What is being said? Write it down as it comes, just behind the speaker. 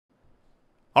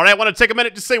All right, I want to take a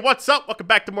minute to say what's up. Welcome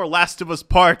back to more Last of Us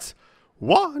Part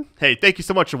 1. Hey, thank you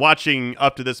so much for watching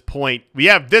up to this point. We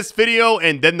have this video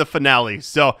and then the finale.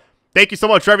 So, thank you so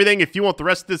much for everything. If you want the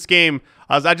rest of this game,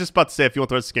 I was just about to say if you want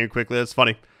the rest of this game quickly, that's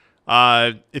funny.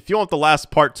 If you want the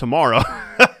last part tomorrow,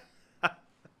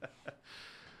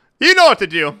 you know what to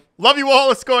do. Love you all.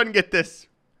 Let's go ahead and get this.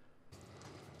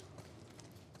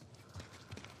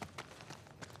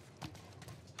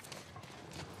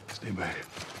 Stay back.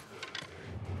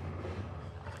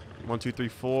 1, 2, 3,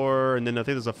 4, and then I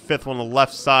think there's a fifth one on the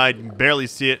left side. You can barely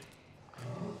see it.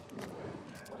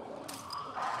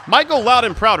 Might go loud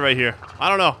and proud right here. I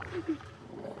don't know.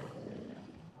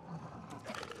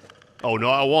 Oh, no,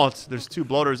 I won't. There's 2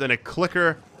 bloaters and a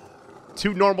clicker.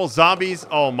 2 normal zombies.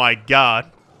 Oh, my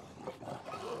God.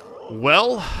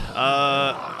 Well,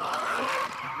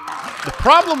 the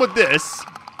problem with this...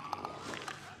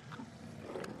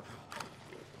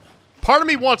 part of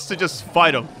me wants to just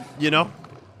fight them, you know?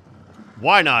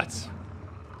 Why not?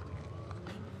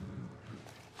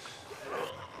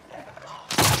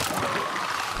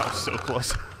 I was so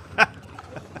close.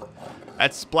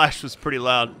 That splash was pretty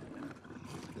loud.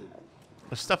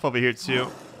 There's stuff over here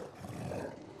too.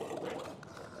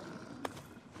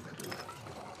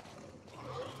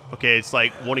 Okay, it's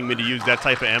like wanting me to use that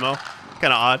type of ammo.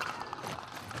 Kind of odd.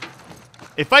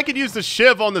 If I could use the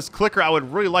shiv on this clicker, I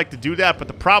would really like to do that, but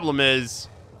the problem is...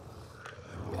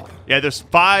 yeah, there's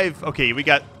 5. Okay, we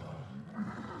got...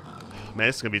 man,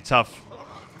 this is going to be tough.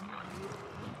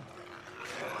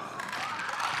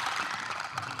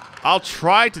 I'll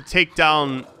try to take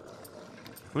down...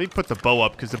 let me put the bow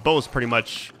up, because the bow is pretty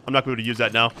much... I'm not going to be able to use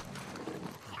that now.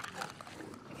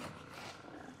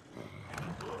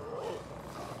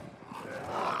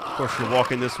 Of course, you're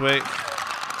walking this way.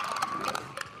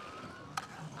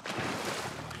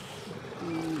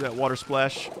 Ooh, that water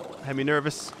splash had me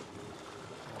nervous.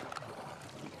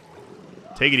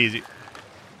 Take it easy.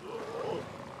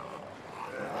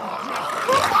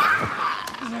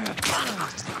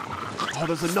 Oh,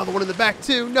 there's another one in the back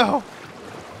too. No.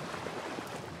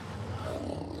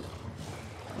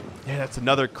 Yeah, that's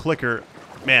another clicker.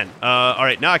 Man, all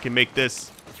right, now I can make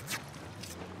this.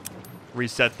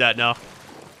 Reset that now.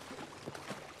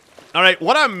 All right,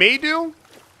 what I may do,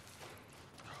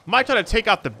 I might try to take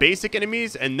out the basic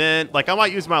enemies, and then, like, I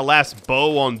might use my last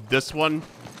bow on this one.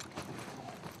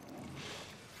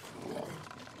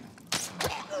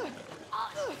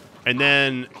 And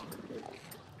then,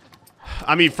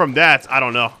 I mean, from that, I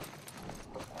don't know.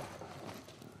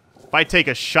 If I take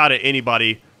a shot at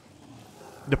anybody,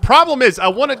 the problem is I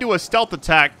want to do a stealth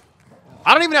attack.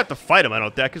 I don't even have to fight him, I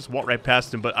don't think. I can just walk right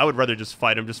past him, but I would rather just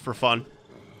fight him just for fun.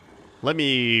 Let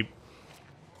me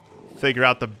figure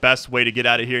out the best way to get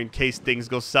out of here in case things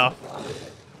go south.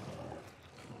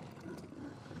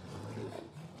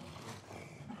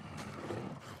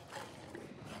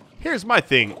 Here's my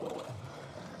thing.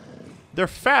 They're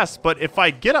fast, but if I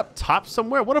get up top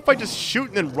somewhere, what if I just shoot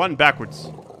and then run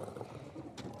backwards?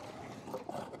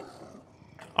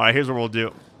 Alright, here's what we'll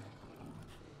do.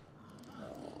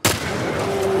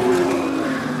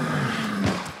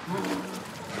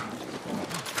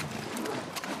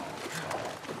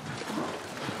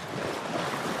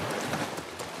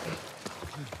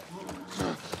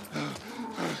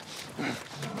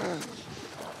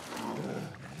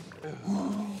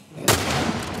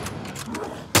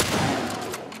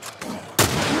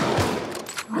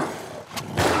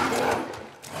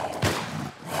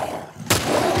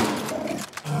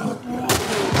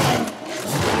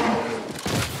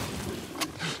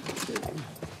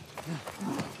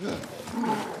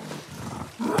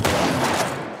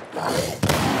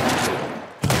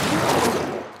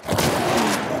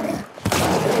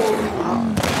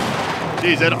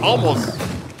 Jeez, that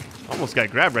almost got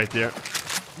grabbed right there.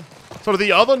 So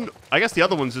the other, I guess the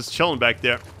other one's just chilling back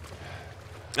there.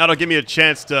 That'll give me a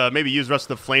chance to maybe use the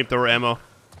rest of the flamethrower ammo.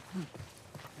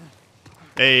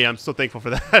 Hey, I'm so thankful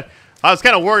for that. I was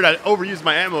kind of worried I'd overuse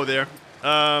my ammo there.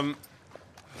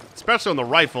 Especially on the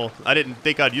rifle. I didn't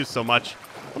think I'd use so much.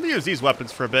 Let me use these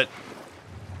weapons for a bit.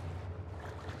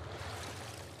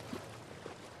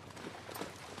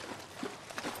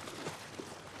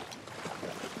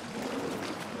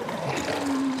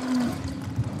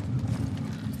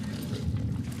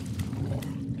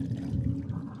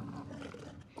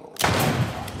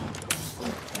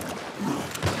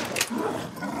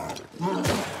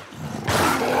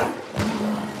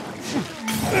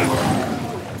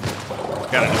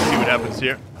 Gotta just see what happens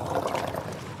here.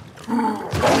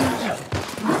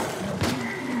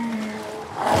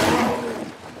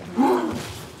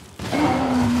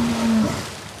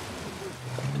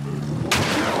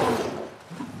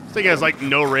 This thing has like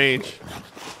no range.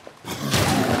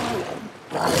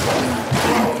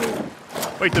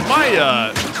 Wait, did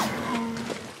my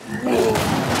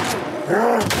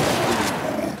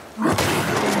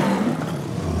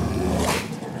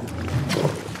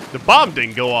the bomb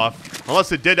didn't go off.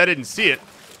 Unless it did, I didn't see it.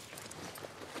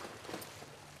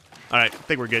 Alright, I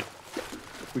think we're good.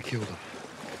 We killed him.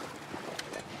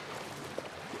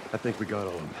 I think we got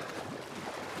all of them.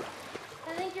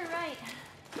 I think you're right.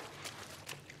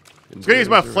 I was gonna use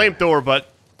my flamethrower,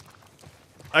 but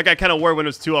I got kind of worried when it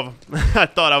was two of them. I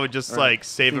thought I would just like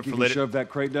save it for later. Shove that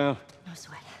crate down. No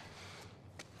sweat.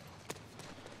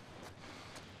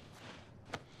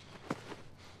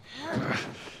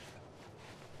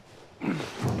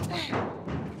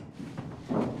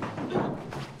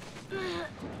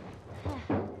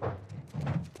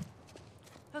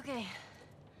 Okay.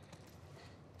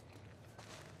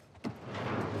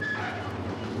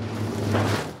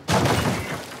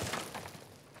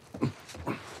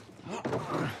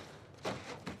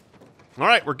 All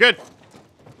right, we're good.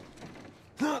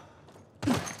 I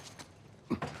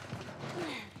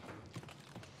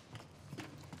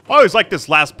always like this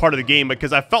last part of the game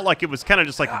because I felt like it was kind of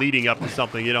just like leading up to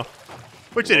something, you know?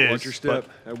 Which it is. Watch your step.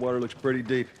 That water looks pretty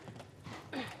deep.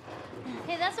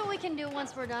 Hey, that's what we can do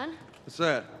once we're done. What's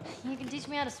that? You can teach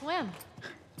me how to swim.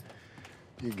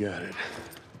 You got it.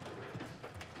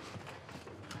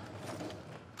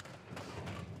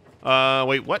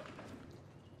 Wait, what?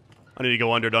 I need to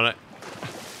go under, don't I?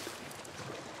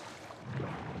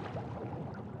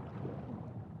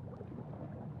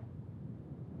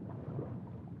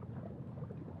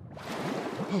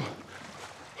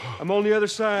 I'm on the other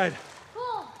side.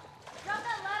 Cool. Drop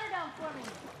that ladder down for me.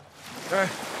 All right,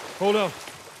 hold on.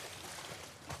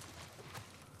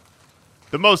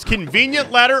 The most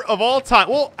convenient ladder of all time.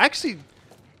 Well, actually,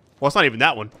 well, it's not even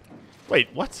that one. Wait,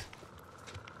 what?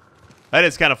 That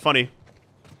is kind of funny.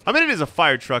 I mean, it is a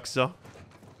fire truck, so.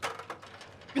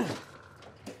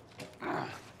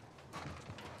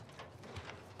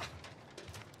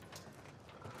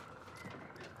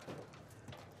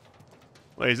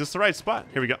 Wait, is this the right spot?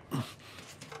 Here we go.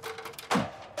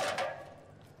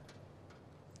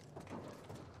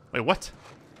 Wait, what?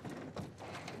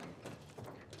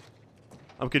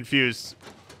 I'm confused.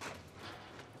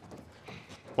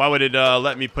 Why would it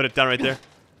let me put it down right there?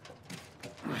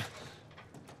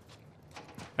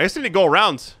 I guess I need to go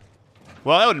around.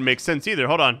 Well, that wouldn't make sense either.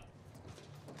 Hold on.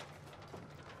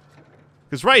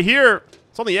 Because right here,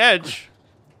 it's on the edge.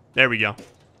 There we go.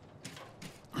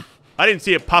 I didn't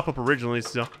see it pop up originally,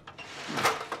 so. All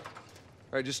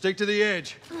right, just stick to the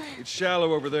edge. It's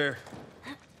shallow over there.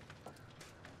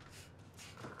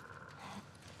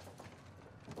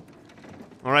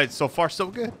 All right, so far so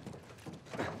good.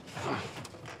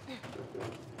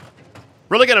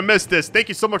 Really gonna miss this. Thank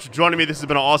you so much for joining me. This has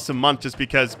been an awesome month just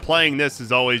because playing this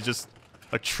is always just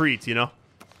a treat, you know?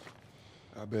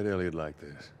 I bet Ellie'd like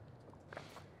this.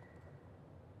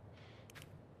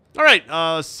 All right,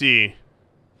 let's see.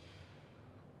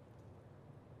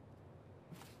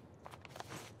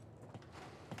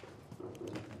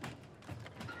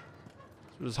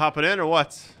 So just hopping in or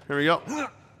what? Here we go.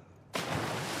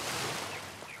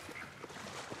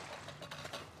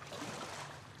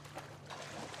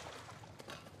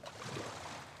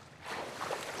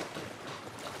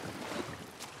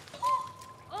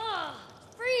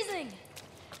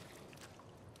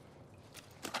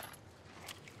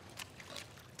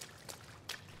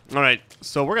 All right,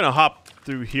 so we're gonna hop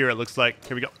through here. It looks like.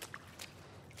 Here we go.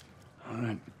 All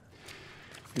right,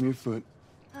 give me your foot.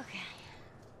 Okay.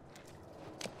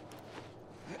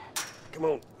 Come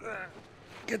on,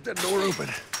 get that door open.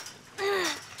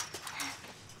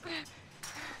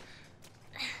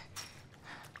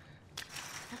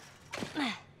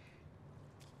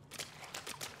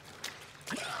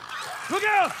 Look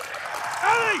out,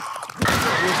 Ellie!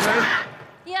 You okay?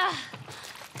 Yeah.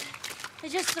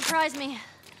 It just surprised me.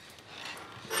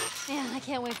 Man, I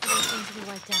can't wait for those things to be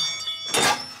wiped out.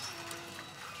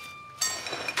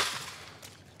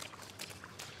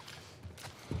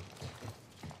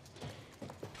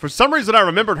 For some reason, I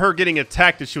remembered her getting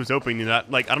attacked as she was opening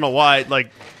that. Like, I don't know why.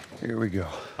 Like, here we go.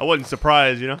 I wasn't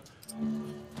surprised, you know?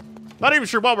 Not even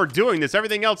sure why we're doing this.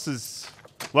 Everything else is...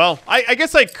 Well, I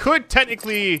guess I could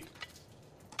technically...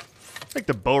 make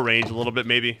the bow range a little bit,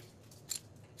 maybe.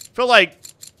 Feel like...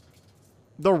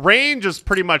 the range is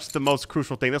pretty much the most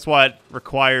crucial thing. That's why it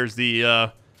requires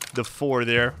the 4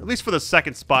 there. At least for the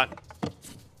second spot.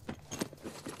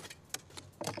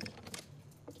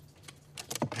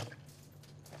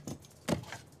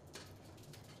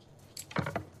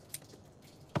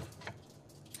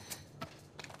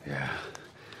 Yeah,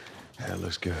 that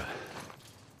looks good.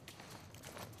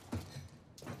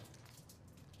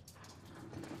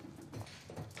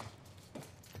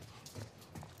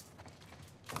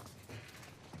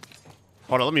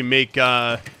 Hold on, let me make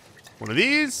one of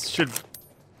these. Should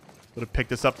have picked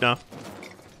this up now.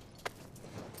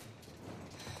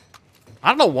 I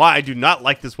don't know why I do not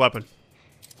like this weapon.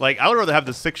 Like, I would rather have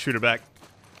the 6-shooter back.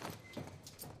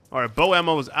 Alright, bow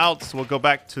ammo is out, so we'll go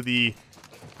back to the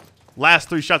last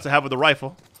 3 shots I have with the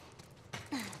rifle.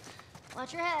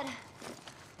 Watch your head.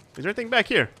 Is there anything back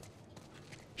here?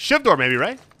 Shiv door, maybe,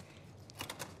 right?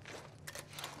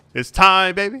 It's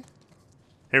time, baby.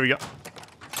 Here we go.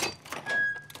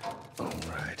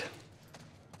 Alright.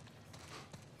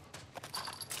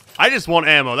 I just want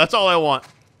ammo. That's all I want.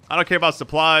 I don't care about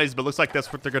supplies, but looks like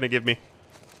that's what they're going to give me.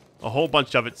 A whole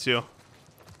bunch of it, too.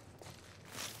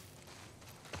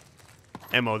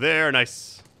 Ammo there.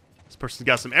 Nice. This person's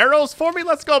got some arrows for me.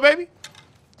 Let's go, baby.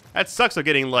 That sucks of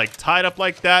getting, like, tied up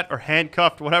like that or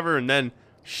handcuffed, whatever, and then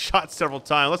shot several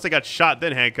times. Unless they got shot,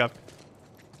 then handcuffed.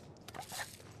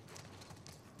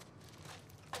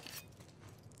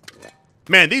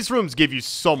 Man, these rooms give you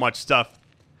so much stuff.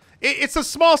 It's the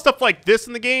small stuff like this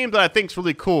in the game that I think is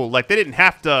really cool. Like, they didn't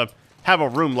have to have a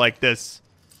room like this,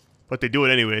 but they do it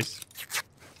anyways.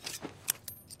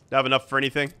 Do I have enough for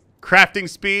anything? Crafting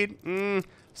speed?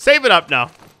 Save it up now.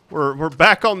 We're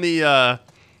back on the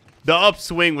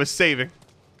upswing with saving.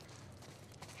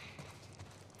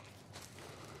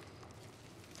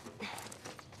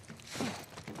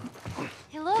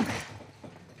 Hey, look.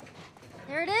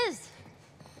 There it is.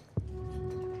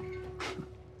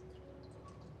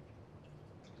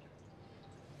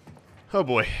 Oh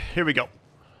boy, here we go.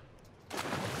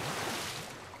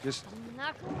 Just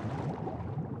Not cool.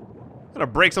 I'm gonna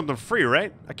break something free,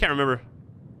 right? I can't remember.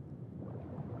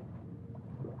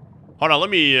 Hold on,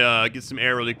 let me get some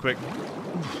air really quick.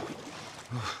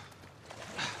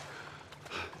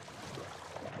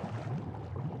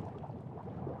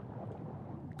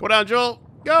 Go down, Joel.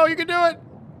 Go, you can do it.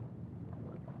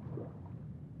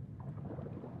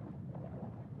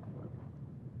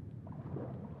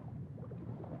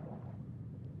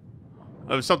 Oh,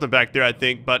 there's something back there, I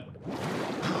think, but...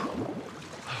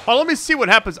 Oh, let me see what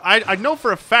happens. I know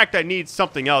for a fact I need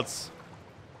something else.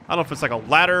 I don't know if it's like a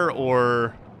ladder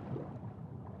or...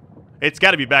 It's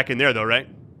got to be back in there, though, right?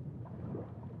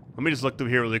 Let me just look through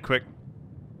here really quick.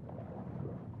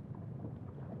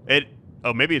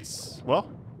 Oh, maybe it's...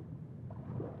 Well...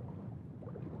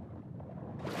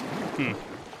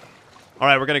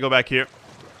 Alright, we're gonna go back here.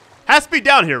 Has to be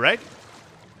down here, right?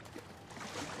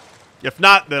 If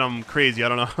not, then I'm crazy. I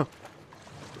don't know.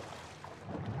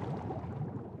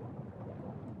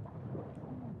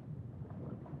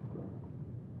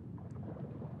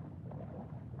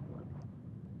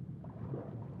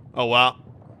 Oh, wow.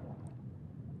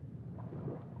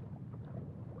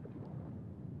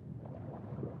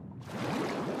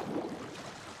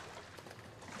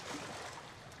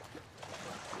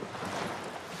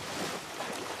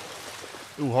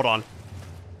 Ooh, hold on.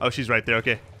 Oh, she's right there.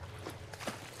 Okay.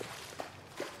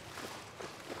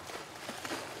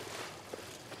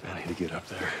 I need to get up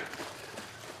there.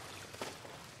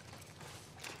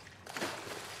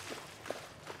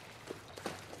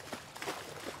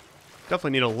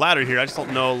 Definitely need a ladder here. I just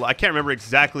don't know. I can't remember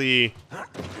exactly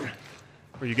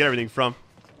where you get everything from.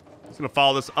 Just gonna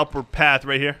follow this upward path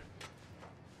right here.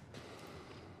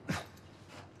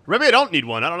 Maybe I don't need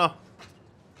one. I don't know.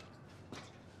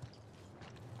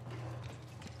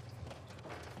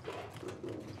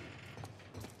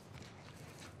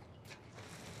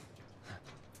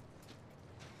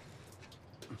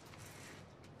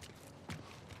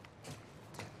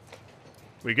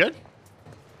 We good?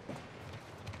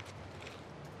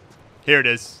 Here it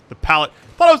is. The pallet.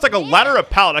 I thought it was like a ladder or a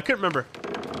pallet. I couldn't remember.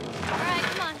 Alright,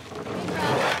 come on. Big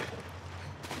crowd.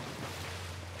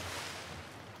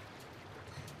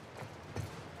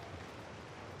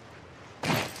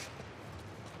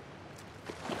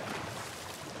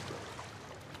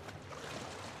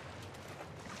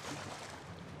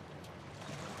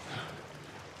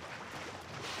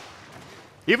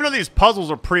 Even though these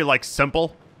puzzles are pretty, like,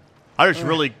 simple, I just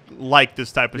really like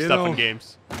this type of You stuff in know-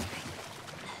 games.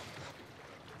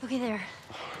 Okay, there.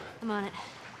 I'm on it.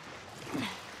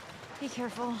 Be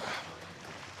careful.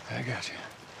 I got you.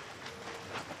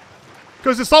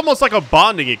 Because it's almost like a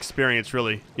bonding experience,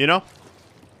 really, you know?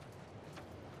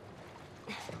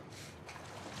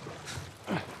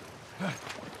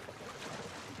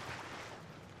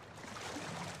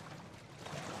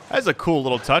 That's a cool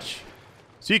little touch.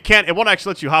 So you can't, it won't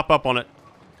actually let you hop up on it.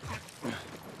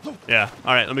 Yeah,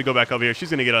 alright, let me go back over here. She's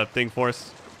gonna get a thing for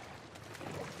us.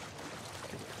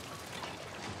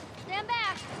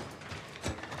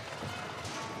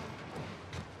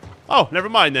 Oh, never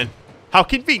mind then. How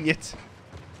convenient.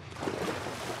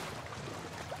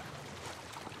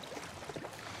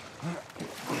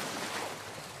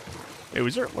 Hey,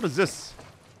 was there... What is this?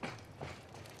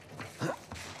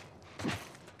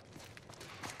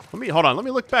 Hold on. Let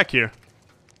me look back here.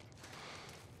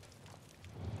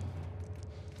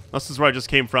 This is where I just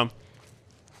came from.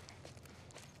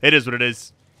 It is what it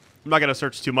is. I'm not going to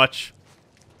search too much.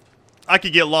 I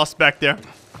could get lost back there.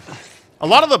 A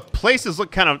lot of the places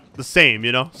look kind of the same,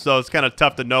 you know? So it's kind of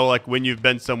tough to know, like, when you've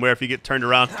been somewhere if you get turned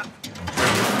around.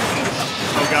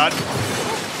 Oh, God.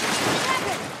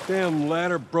 Damn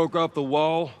ladder broke off the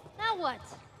wall. Now what?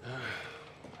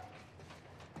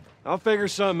 I'll figure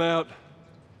something out.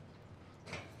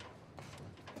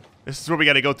 This is where we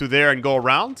got to go through there and go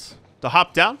around to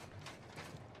hop down?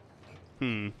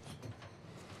 Let's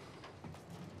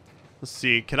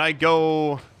see. Can I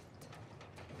go...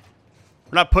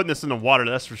 We're not putting this in the water,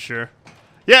 that's for sure.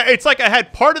 Yeah, it's like I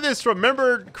had part of this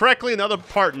remembered correctly and the other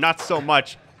part not so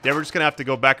much. Yeah, we're just going to have to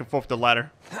go back and forth with the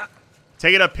ladder.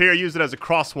 Take it up here, use it as a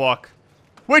crosswalk.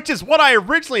 Which is what I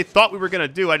originally thought we were going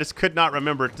to do. I just could not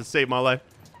remember it to save my life.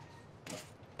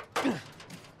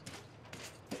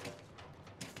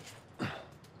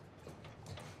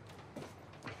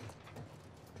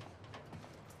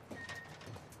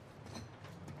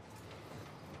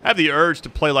 I have the urge to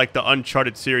play like the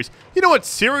Uncharted series. You know what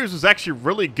series was actually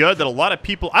really good that a lot of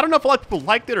people... I don't know if a lot of people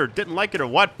liked it or didn't like it or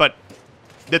what, but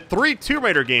the 3 Tomb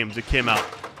Raider games that came out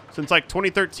since like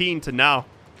 2013 to now,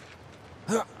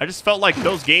 I just felt like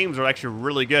those games are actually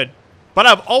really good. But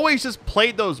I've always just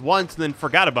played those once and then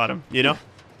forgot about them, you know?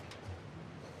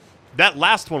 That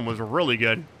last one was really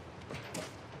good.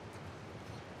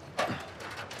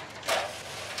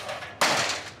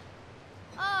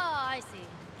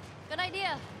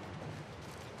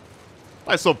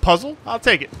 Nice little puzzle. I'll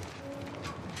take it.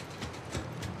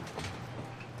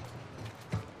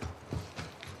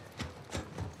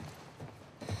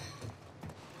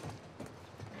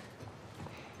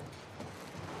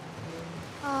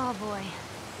 Oh, boy.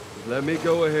 Let me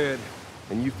go ahead,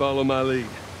 and you follow my lead.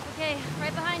 Okay,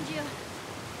 right behind you.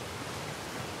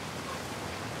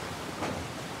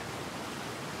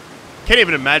 Can't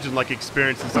even imagine, like,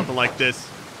 experiencing something like this.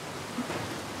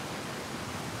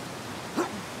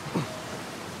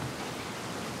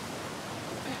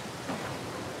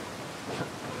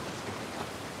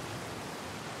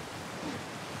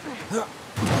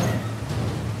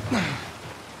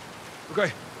 Okay,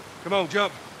 come on,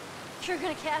 jump. You're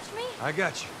gonna catch me? I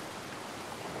got you.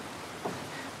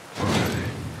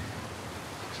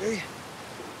 See?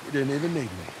 You didn't even need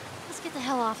me. Let's get the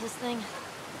hell off this thing.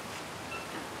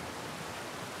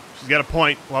 She's got a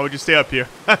point. Why would you stay up here?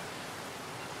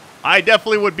 I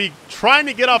definitely would be trying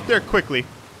to get off there quickly.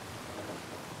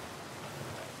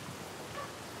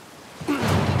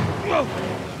 Whoa!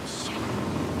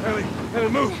 Ellie, Ellie,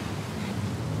 move!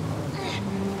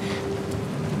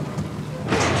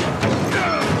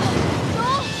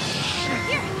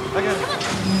 I got it.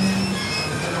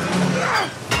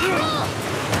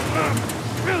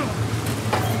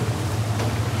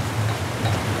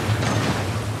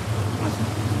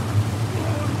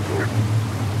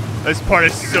 This part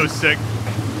is so sick.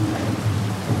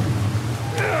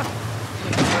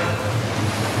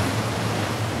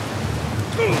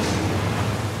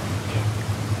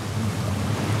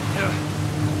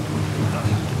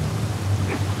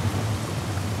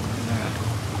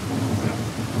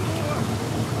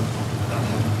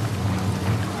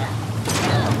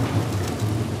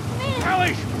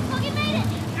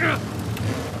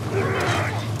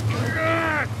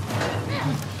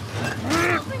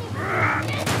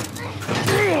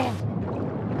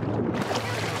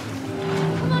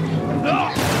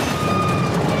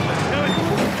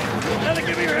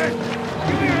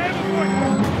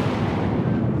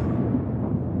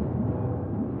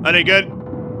 That ain't good.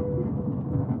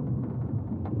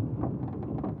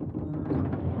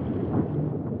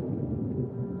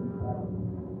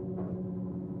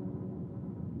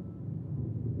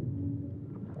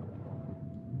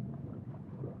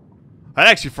 I'd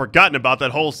actually forgotten about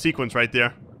that whole sequence right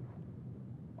there.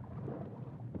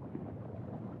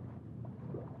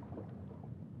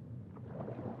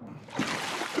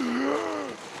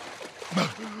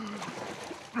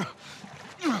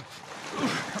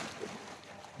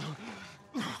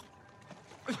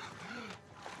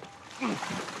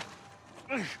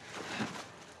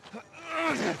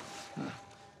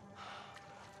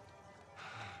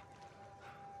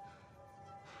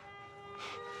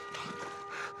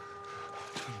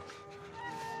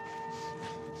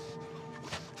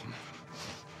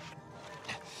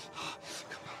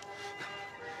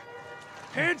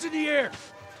 Hands in the air.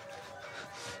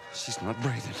 She's not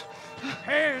breathing.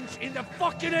 Hands in the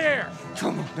fucking air!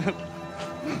 Come on, man.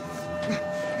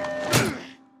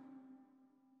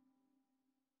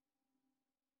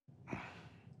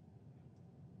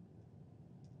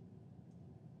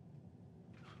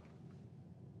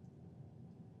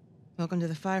 Welcome to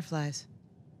the Fireflies.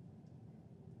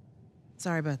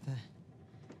 Sorry about that.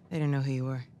 They didn't know who you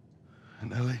were.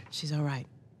 And Ellie? She's all right.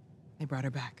 They brought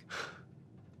her back.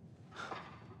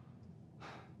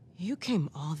 You came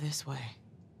all this way.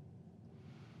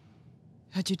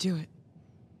 How'd you do it?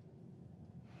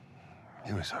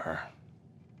 It was her.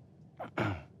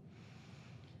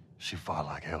 She fought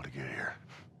like hell to get here.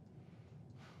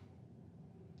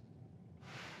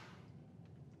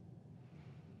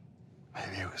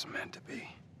 Maybe it was meant to be.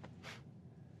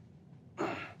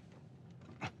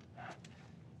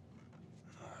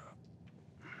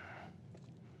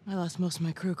 I lost most of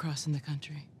my crew crossing the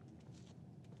country.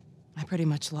 I pretty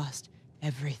much lost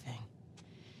everything.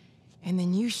 And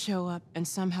then you show up, and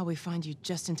somehow we find you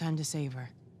just in time to save her.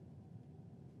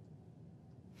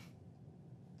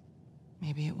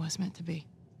 Maybe it was meant to be.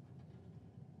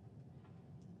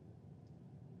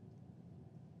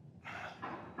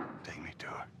 Take me to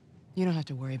her. You don't have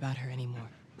to worry about her anymore.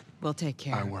 We'll take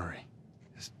care I of her. worry.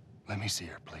 Just let me see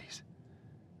her, please.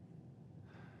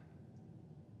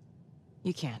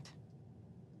 You can't.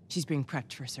 She's being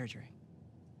prepped for surgery.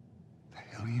 The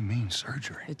hell do you mean,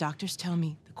 surgery? The doctors tell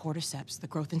me the cordyceps, the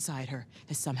growth inside her,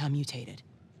 has somehow mutated.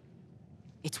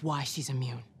 It's why she's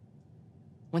immune.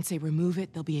 Once they remove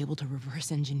it, they'll be able to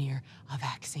reverse engineer a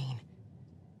vaccine.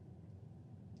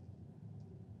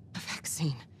 A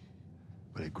vaccine.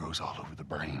 But it grows all over the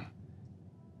brain.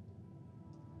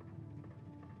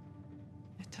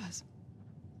 It does.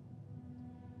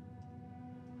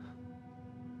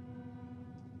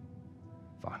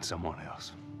 Find someone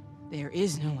else. There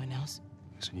is no one else.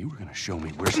 Listen, you were gonna show me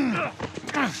where she...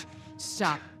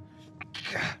 Stop.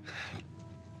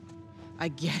 I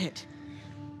get it.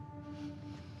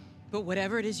 But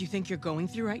whatever it is you think you're going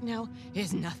through right now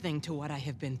is nothing to what I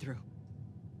have been through.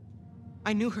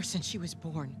 I knew her since she was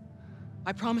born.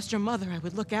 I promised her mother I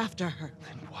would look after her.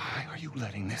 Then why are you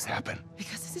letting this happen?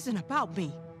 Because this isn't about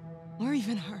me, or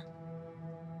even her.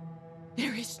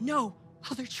 There is no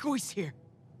other choice here.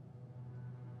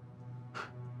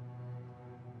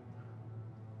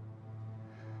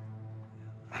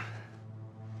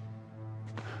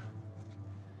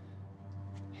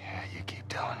 Yeah, you keep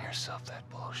telling yourself that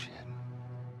bullshit.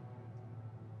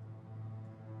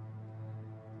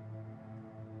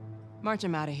 March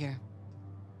him out of here.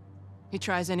 He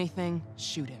tries anything,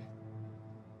 shoot him.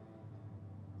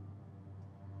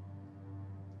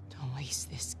 Don't waste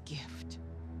this gift,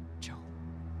 Joel.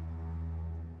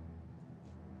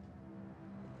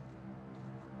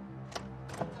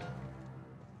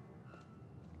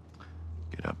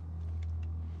 Get up.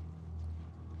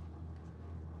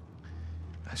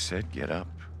 I said get up.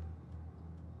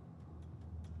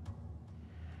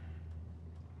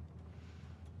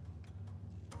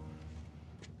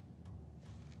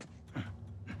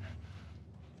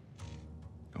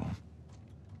 Go on.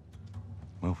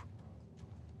 Move.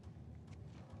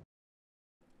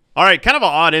 All right, kind of an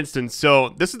odd instance. So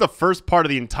this is the first part of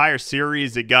the entire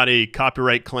series that got a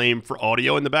copyright claim for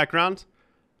audio in the background.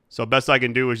 So best I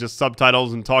can do is just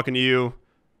subtitles and talking to you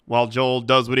while Joel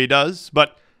does what he does.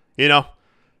 But, you know,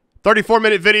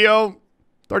 34-minute video,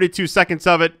 32 seconds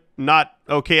of it, not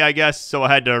okay, I guess. So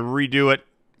I had to redo it,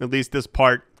 at least this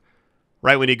part,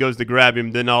 right when he goes to grab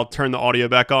him. Then I'll turn the audio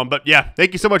back on. But yeah,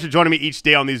 thank you so much for joining me each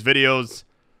day on these videos.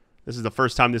 This is the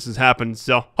first time this has happened,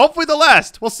 so hopefully the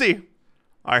last. We'll see.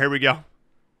 All right, here we go.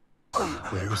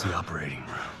 Where was the operating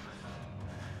room?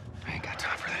 I ain't got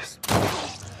time for this.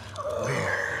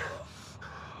 Where?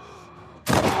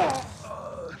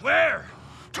 Where?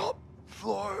 Top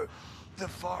floor, the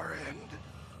far end.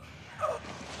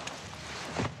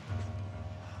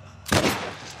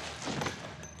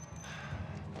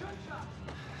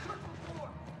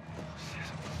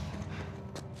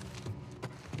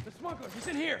 The smuggler, he's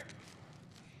in here.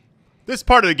 This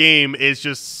part of the game is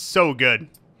just so good.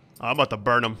 I'm about to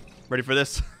burn him. Ready for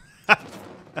this?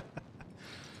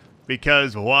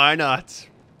 Because why not?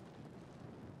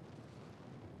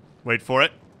 Wait for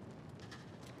it.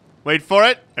 Wait for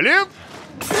it. Hello?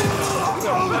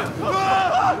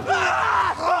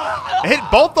 I hit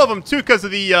both of them too because of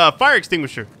the fire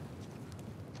extinguisher.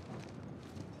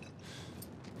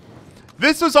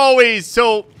 This was always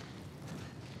so.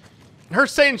 Her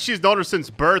saying she's known her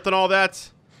since birth and all that.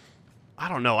 I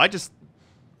don't know.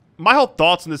 My whole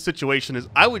thoughts in this situation is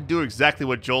I would do exactly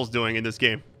what Joel's doing in this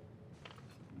game.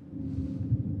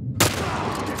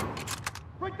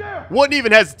 Right there! Wouldn't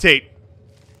even hesitate.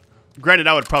 Granted,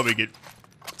 I would probably get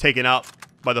taken out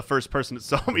by the first person that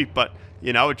saw me, but,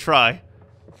 you know, I would try.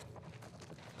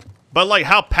 But, like,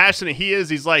 how passionate he is,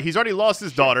 he's like, he's already lost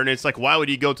his daughter, and it's like, why would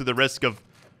he go to the risk of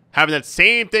having that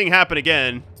same thing happen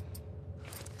again?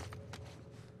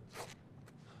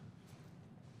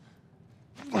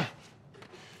 Oh,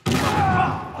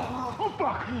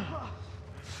 fuck!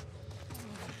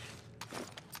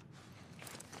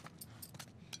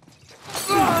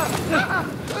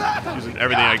 Using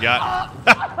everything I got.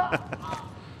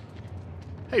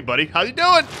 Hey, buddy, how you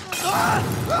doing?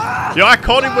 Yo, I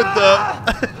caught him with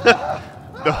the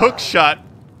the hook shot.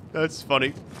 That's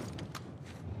funny.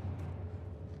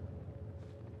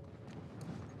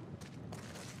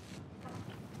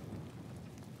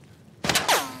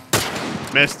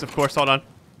 Missed, of course. Hold on.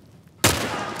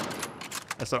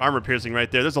 That's an armor piercing right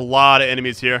there. There's a lot of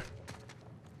enemies here,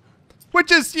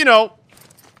 which is, you know,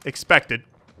 expected.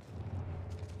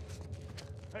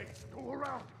 Hey, go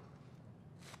around.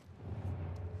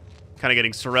 Kind of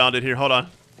getting surrounded here. Hold on.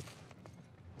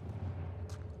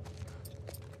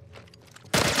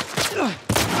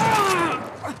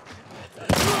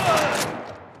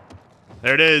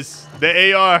 There it is.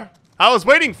 The AR. I was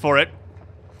waiting for it.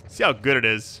 See how good it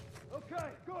is. Okay,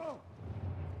 go.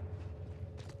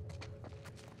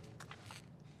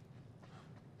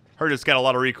 Heard it's got a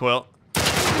lot of recoil.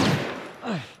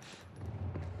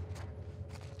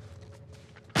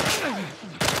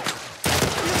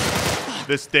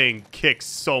 This thing kicks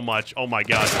so much. Oh my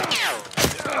god.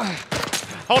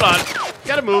 Hold on.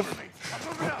 Gotta move.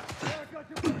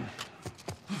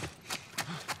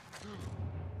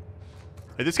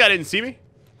 Hey, this guy didn't see me?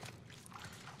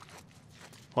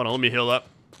 Hold on, let me heal up.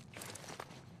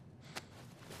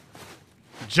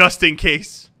 Just in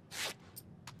case.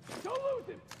 Don't lose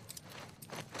him.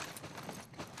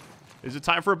 Is it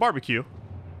time for a barbecue?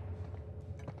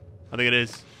 I think it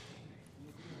is.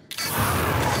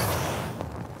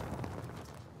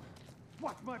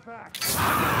 Watch my back.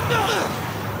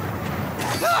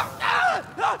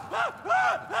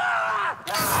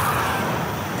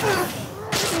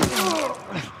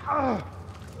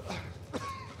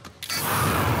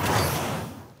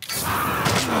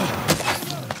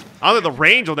 I don't think the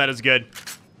range on that is good.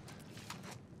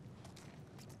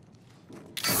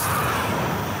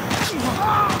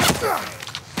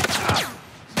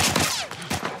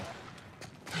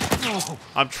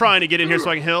 I'm trying to get in here so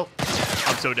I can heal.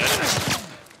 I'm so dead.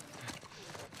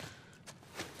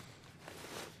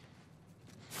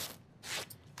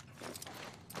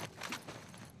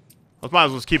 Let's might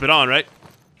as well just keep it on, right?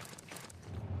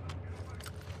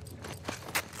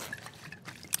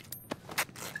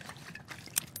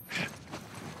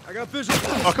 I got visual.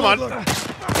 Oh, come on.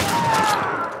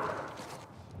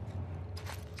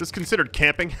 Is this considered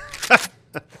camping?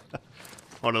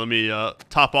 Hold on, let me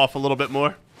top off a little bit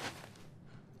more.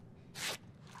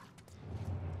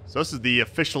 So this is the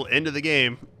official end of the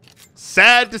game.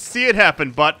 Sad to see it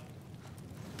happen, but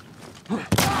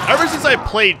ever since I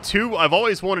played 2, I've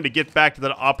always wanted to get back to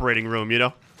that operating room, you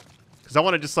know? Because I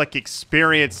want to just, like,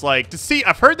 experience, like, to see.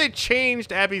 I've heard they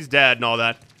changed Abby's dad and all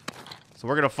that. So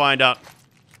we're going to find out.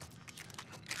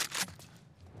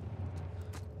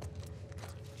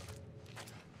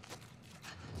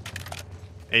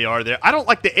 AR there. I don't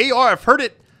like the AR. I've heard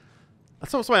it.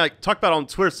 That's what somebody like talked about on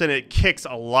Twitter, saying it kicks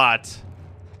a lot.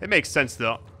 It makes sense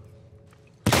though.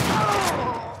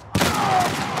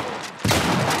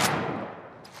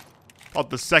 Thought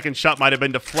the second shot might have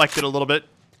been deflected a little bit.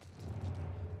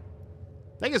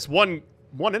 I think it's one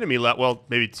enemy left. Well,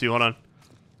 maybe 2. Hold on.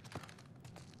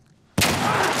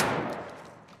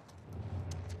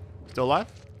 Still alive?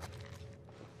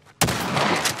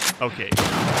 Okay.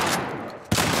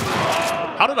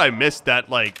 How did I miss that,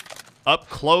 like, up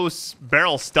close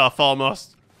barrel stuff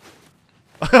almost?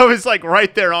 I was, like,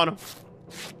 right there on him.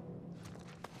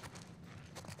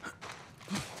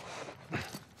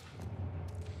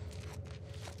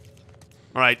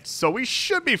 Alright, so we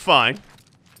should be fine.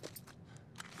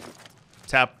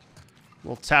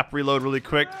 We'll tap reload really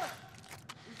quick.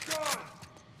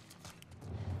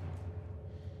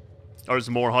 Oh, there's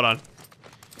more, hold on.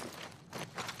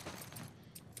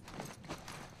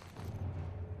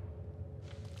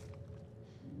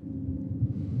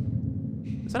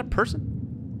 Is that a person?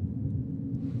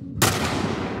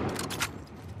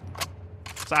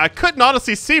 So I couldn't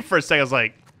honestly see for a second. I was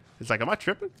like, it's like, am I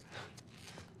tripping?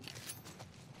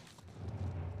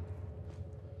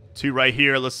 2 right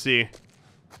here. Let's see.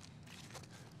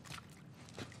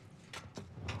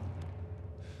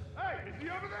 Hey, is he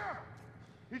over there?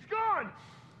 He's gone.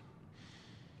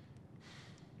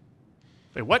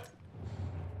 Wait, what?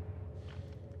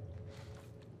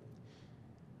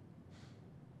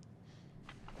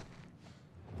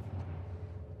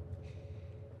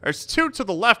 There's 2 to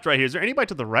the left right here. Is there anybody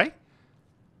to the right?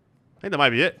 I think that might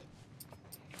be it.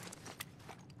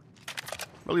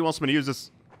 Really wants me to use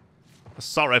this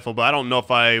assault rifle, but I don't know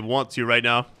if I want to right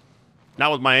now.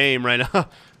 Not with my aim right now.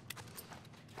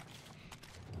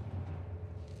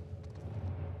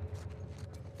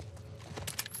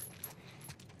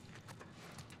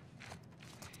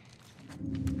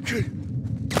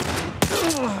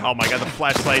 Oh my god, the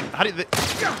flashlight. How do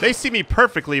they see me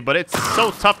perfectly, but it's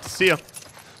so tough to see them.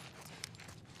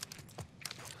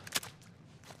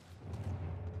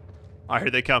 Alright,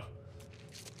 here they come.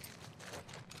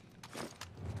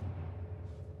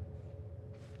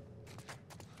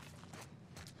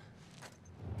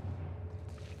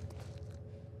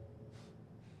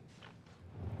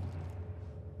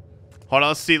 Hold on,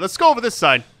 let's see. Let's go over this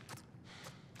side.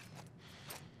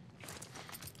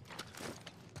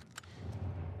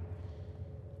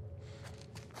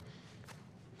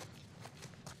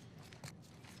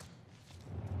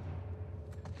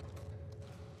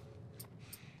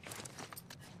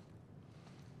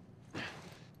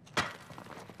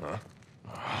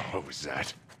 What was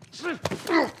that?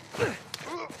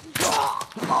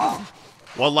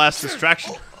 One last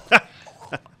distraction.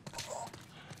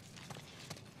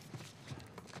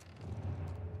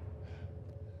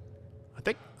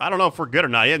 I don't know if we're good or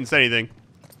not. He hadn't said anything.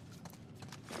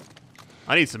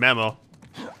 I need some ammo.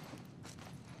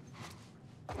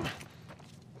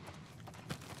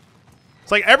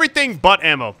 It's like everything but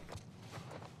ammo.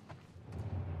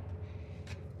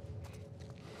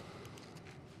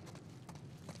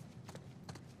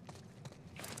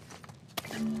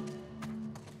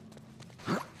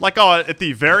 Like, oh, at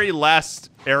the very last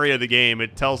area of the game,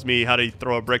 it tells me how to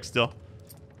throw a brick still.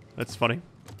 That's funny.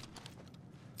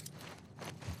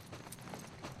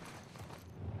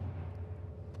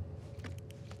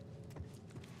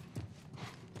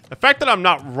 The fact that I'm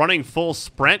not running full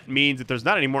sprint means that there's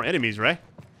not any more enemies, right?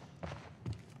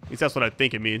 At least that's what I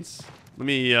think it means. Let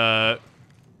me,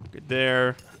 get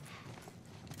there.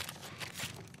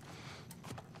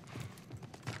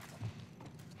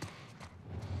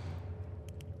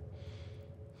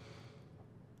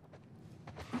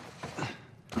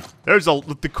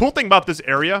 The cool thing about this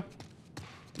area,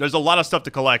 there's a lot of stuff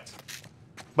to collect.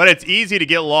 But it's easy to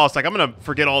get lost. Like, I'm gonna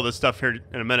forget all this stuff here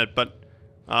in a minute, but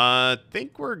I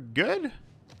think we're good.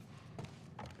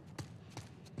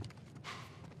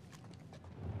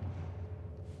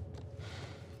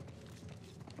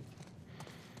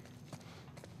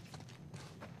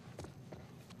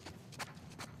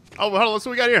 Oh, hold on, let's see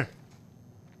what we got here.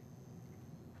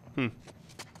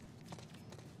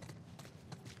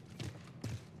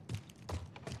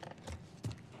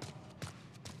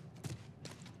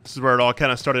 This is where it all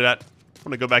kind of started at. I'm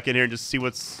gonna go back in here and just see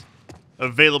what's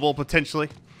available potentially.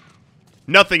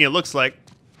 Nothing, it looks like.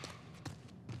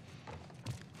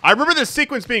 I remember this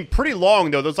sequence being pretty long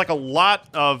though. There's like a lot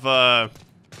of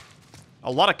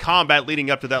combat leading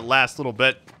up to that last little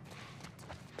bit.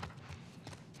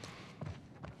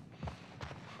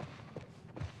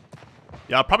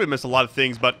 Yeah, I'll probably miss a lot of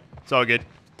things, but it's all good.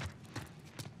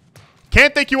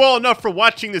 Can't thank you all enough for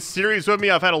watching this series with me.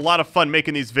 I've had a lot of fun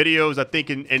making these videos. I think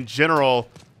in general,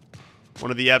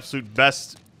 one of the absolute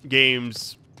best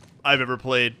games I've ever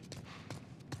played.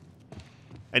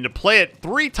 And to play it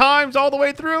 3 times all the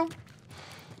way through?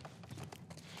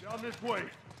 Down this way.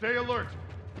 Stay alert.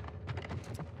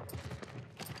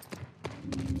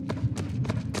 Oh,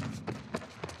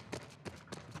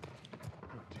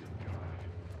 dear God.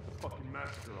 The fucking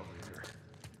master over here.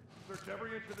 Search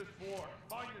every inch of this floor.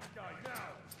 Find this guy now.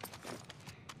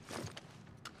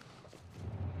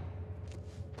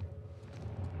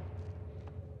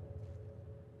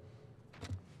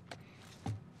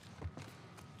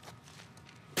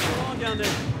 Come on down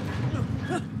there.